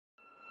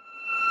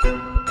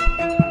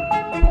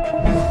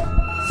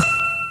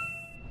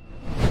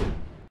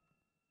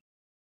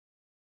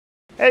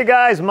Hey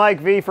guys, Mike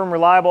V from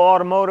Reliable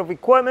Automotive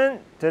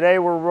Equipment. Today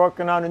we're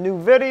working on a new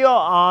video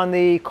on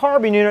the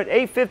carbon unit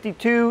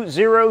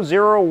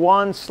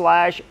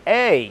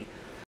 852001/A.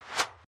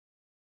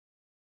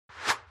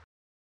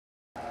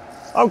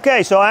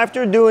 Okay, so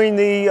after doing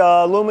the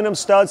aluminum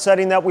stud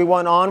setting that we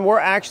went on, we're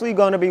actually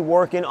going to be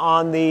working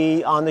on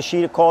the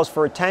sheet it calls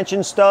for a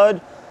tension stud,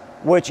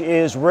 which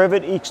is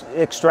rivet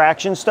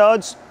extraction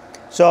studs.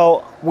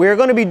 So we're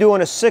going to be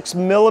doing a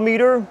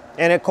 6mm,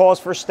 and it calls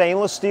for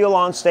stainless steel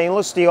on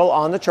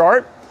the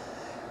chart.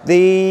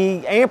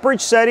 The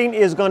amperage setting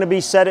is going to be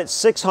set at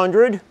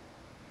 600.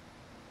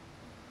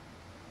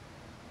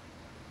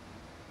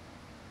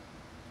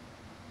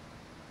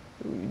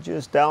 We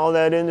just dial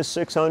that into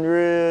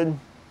 600.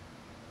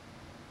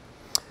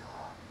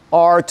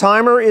 Our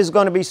timer is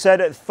going to be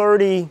set at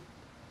 30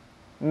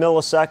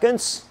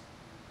 milliseconds.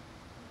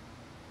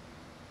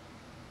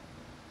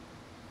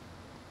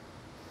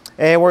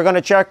 And we're going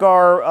to check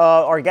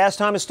our gas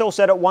time is still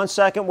set at 1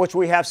 second, which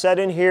we have set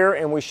in here,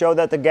 and we show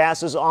that the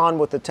gas is on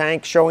with the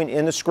tank showing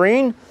in the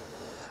screen.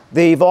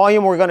 The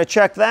volume, we're going to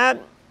check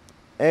that.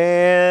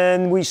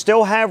 And we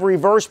still have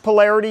reverse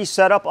polarity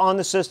set up on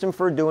the system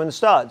for doing the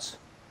studs.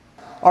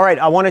 All right,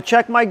 I want to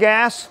check my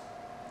gas,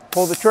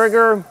 pull the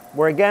trigger.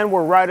 We're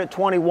right at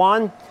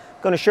 21. I'm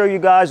going to show you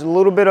guys a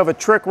little bit of a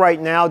trick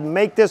right now to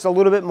make this a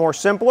little bit more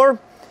simpler.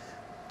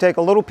 Take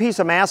a little piece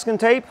of masking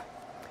tape.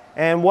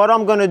 And what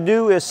I'm going to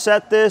do is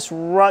set this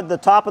right the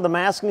top of the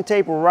masking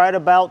tape right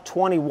about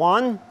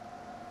 21.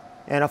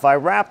 And if I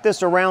wrap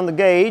this around the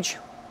gauge,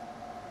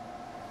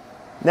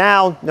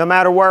 now no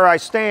matter where I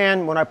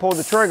stand, when I pull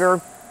the trigger,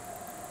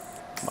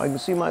 I can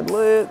see my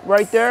lid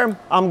right there,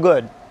 I'm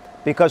good.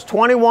 Because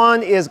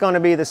 21 is going to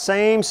be the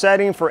same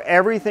setting for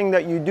everything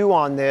that you do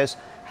on this.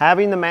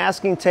 Having the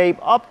masking tape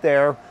up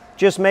there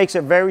just makes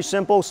it very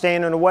simple.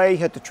 Standing away,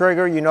 hit the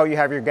trigger, you know you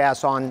have your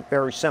gas on,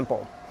 very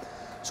simple.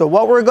 So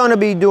what we're going to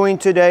be doing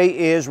today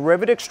is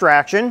rivet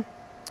extraction,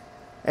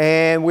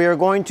 and we are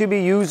going to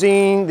be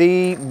using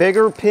the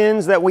bigger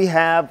pins that we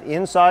have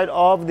inside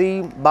of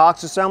the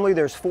box assembly.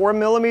 There's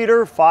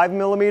 4mm,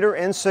 5mm,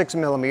 and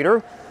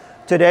 6mm.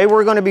 Today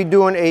we're going to be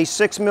doing a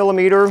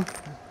 6mm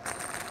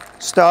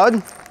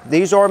stud.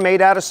 These are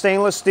made out of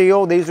stainless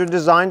steel. These are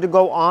designed to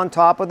go on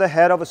top of the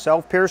head of a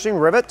self-piercing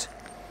rivet.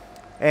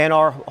 And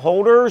our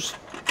holders,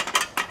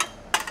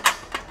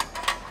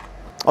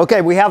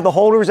 okay, we have the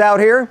holders out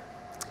here.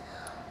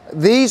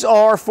 These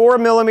are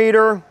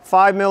 4mm,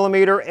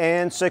 5mm,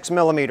 and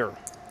 6mm.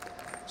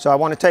 So I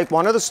want to take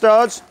one of the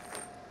studs,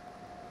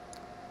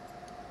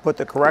 put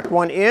the correct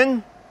one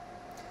in.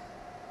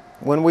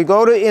 When we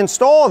go to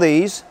install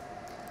these,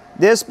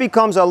 this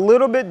becomes a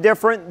little bit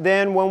different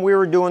than when we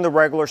were doing the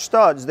regular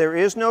studs. There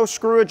is no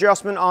screw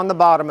adjustment on the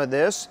bottom of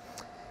this.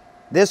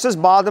 This is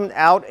bottomed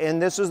out,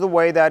 and this is the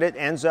way that it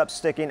ends up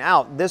sticking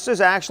out. This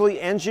is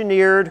actually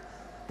engineered.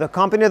 The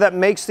company that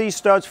makes these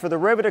studs for the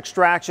rivet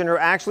extraction are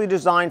actually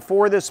designed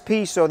for this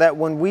piece so that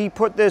when we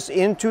put this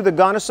into the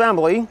gun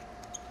assembly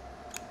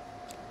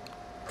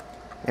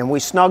and we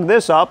snug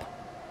this up,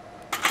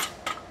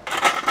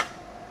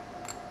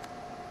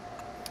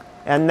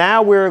 and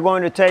now we're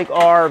going to take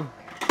our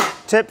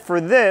tip for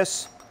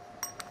this,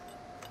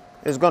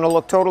 is going to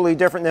look totally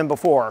different than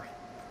before.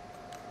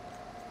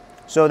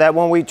 So that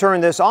when we turn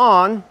this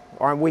on,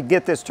 or we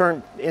get this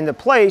turned into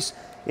place,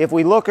 if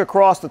we look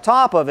across the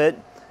top of it,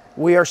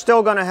 we are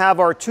still going to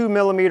have our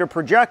 2mm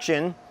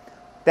projection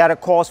that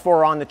it calls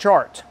for on the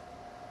chart.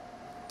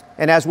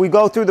 And as we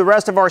go through the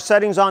rest of our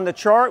settings on the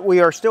chart,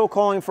 we are still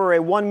calling for a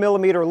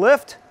 1mm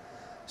lift.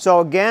 So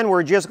again,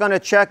 we're just going to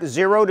check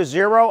 0 to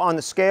 0 on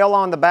the scale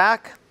on the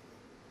back.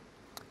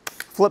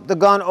 Flip the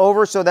gun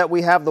over so that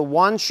we have the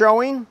 1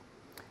 showing,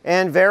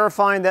 and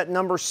verifying that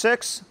number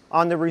 6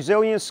 on the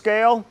resilience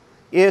scale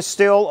is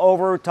still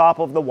over top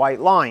of the white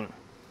line.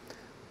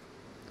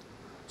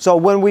 So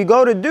when we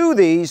go to do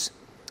these,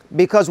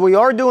 because we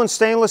are doing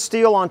stainless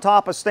steel on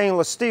top of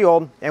stainless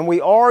steel, and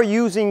we are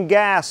using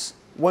gas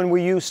when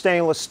we use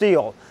stainless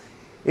steel.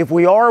 If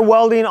we are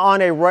welding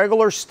on a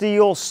regular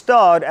steel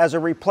stud as a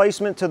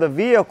replacement to the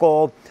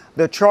vehicle,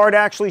 the chart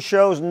actually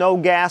shows no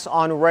gas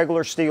on a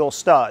regular steel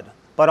stud.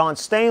 But on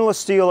stainless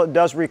steel, it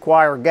does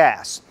require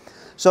gas.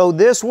 So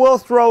this will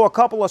throw a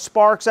couple of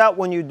sparks out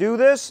when you do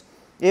this.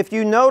 If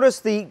you notice,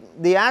 the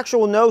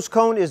actual nose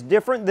cone is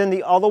different than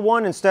the other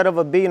one. Instead of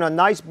it being a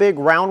nice big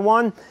round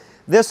one,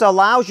 this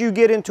allows you to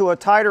get into a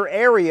tighter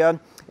area,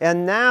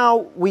 and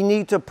now we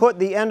need to put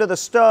the end of the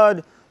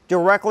stud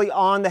directly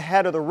on the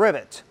head of the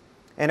rivet.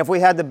 And if we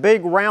had the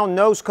big round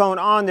nose cone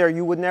on there,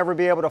 you would never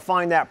be able to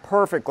find that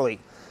perfectly.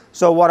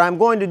 So what I'm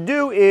going to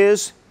do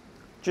is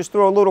just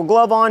throw a little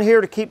glove on here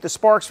to keep the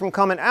sparks from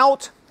coming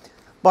out.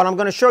 But I'm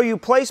going to show you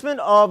placement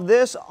of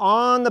this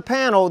on the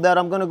panel, that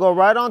I'm going to go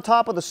right on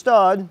top of the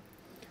stud,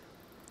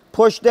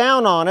 push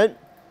down on it.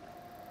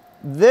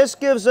 This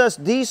gives us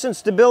decent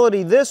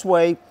stability this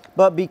way.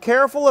 But be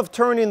careful of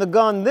turning the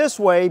gun this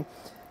way,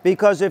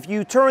 because if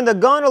you turn the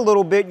gun a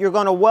little bit, you're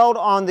going to weld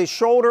on the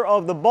shoulder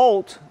of the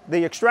bolt,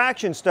 the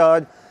extraction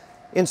stud,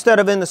 instead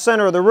of in the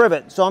center of the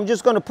rivet. So I'm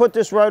just going to put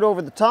this right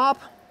over the top,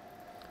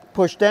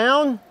 push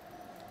down,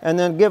 and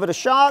then give it a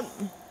shot,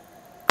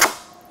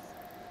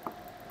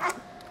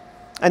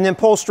 and then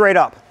pull straight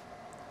up.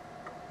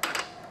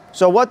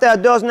 So what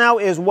that does now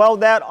is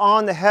weld that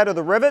on the head of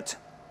the rivet.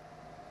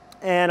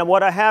 And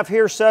what I have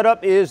here set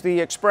up is the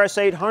Express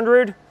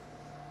 800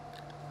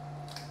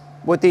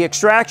 with the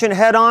extraction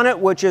head on it,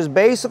 which is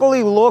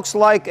basically looks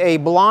like a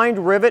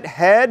blind rivet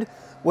head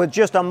with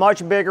just a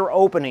much bigger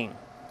opening.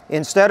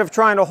 Instead of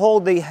trying to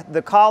hold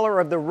the collar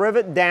of the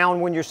rivet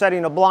down when you're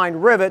setting a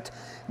blind rivet,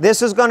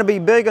 this is going to be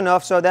big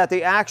enough so that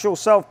the actual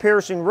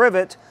self-piercing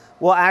rivet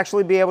will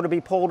actually be able to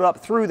be pulled up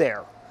through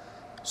there.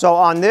 So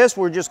on this,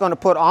 we're just going to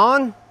put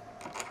on.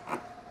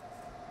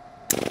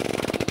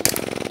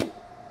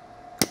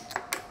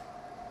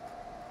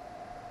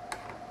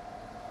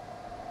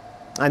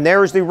 And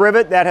there's the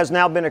rivet that has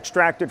now been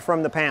extracted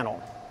from the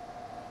panel.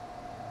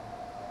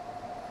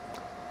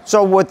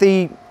 So with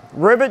the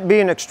rivet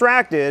being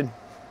extracted,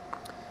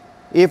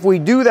 if we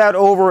do that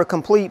over a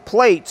complete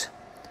plate,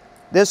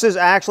 this is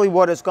actually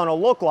what it's going to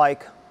look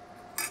like.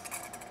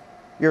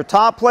 Your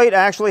top plate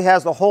actually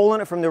has the hole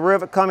in it from the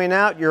rivet coming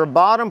out. Your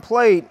bottom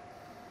plate,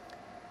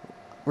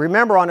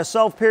 remember, on a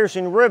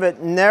self-piercing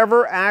rivet,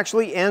 never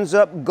actually ends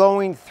up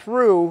going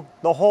through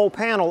the whole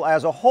panel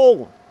as a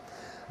whole.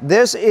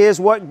 This is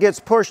what gets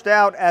pushed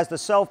out as the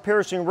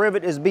self-piercing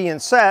rivet is being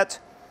set.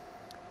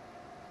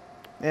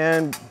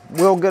 And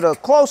we'll get a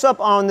close-up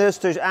on this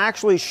to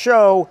actually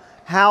show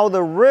how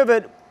the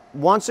rivet,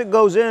 once it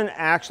goes in,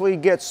 actually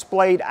gets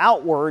splayed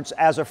outwards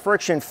as a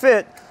friction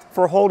fit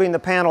for holding the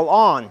panel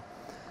on.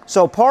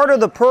 So part of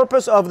the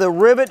purpose of the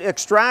rivet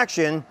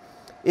extraction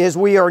is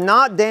we are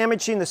not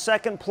damaging the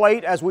second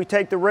plate as we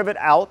take the rivet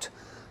out.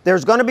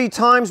 There's going to be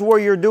times where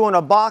you're doing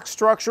a box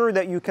structure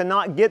that you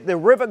cannot get the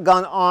rivet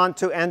gun on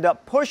to end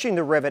up pushing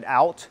the rivet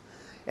out.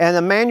 And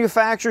the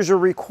manufacturers are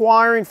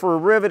requiring for a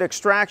rivet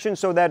extraction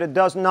so that it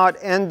does not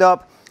end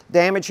up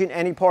damaging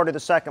any part of the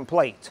second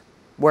plate.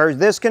 Whereas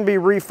this can be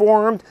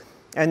reformed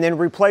and then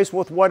replaced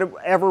with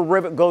whatever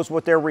rivet goes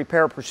with their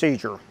repair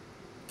procedure.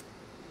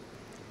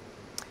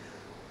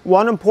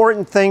 One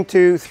important thing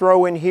to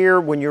throw in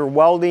here when you're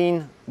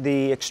welding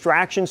the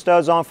extraction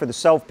studs on for the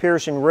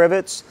self-piercing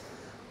rivets,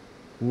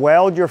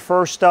 weld your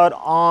first stud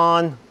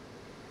on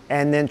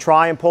and then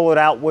try and pull it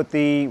out with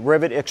the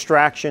rivet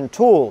extraction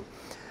tool.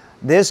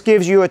 This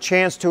gives you a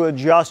chance to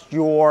adjust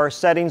your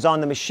settings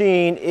on the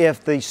machine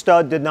if the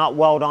stud did not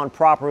weld on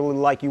properly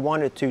like you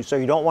want it to. So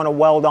you don't want to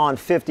weld on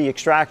 50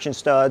 extraction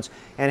studs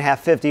and have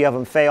 50 of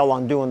them fail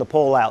on doing the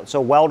pull out.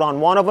 So weld on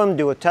one of them,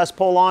 do a test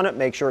pull on it,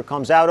 make sure it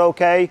comes out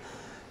okay.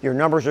 Your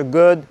numbers are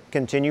good,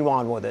 continue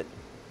on with it.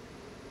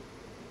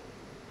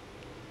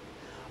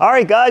 All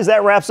right, guys,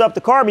 that wraps up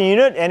the carbon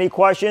unit. Any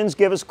questions,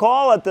 give us a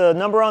call at the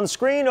number on the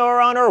screen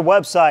or on our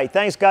website.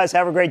 Thanks, guys.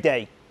 Have a great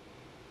day.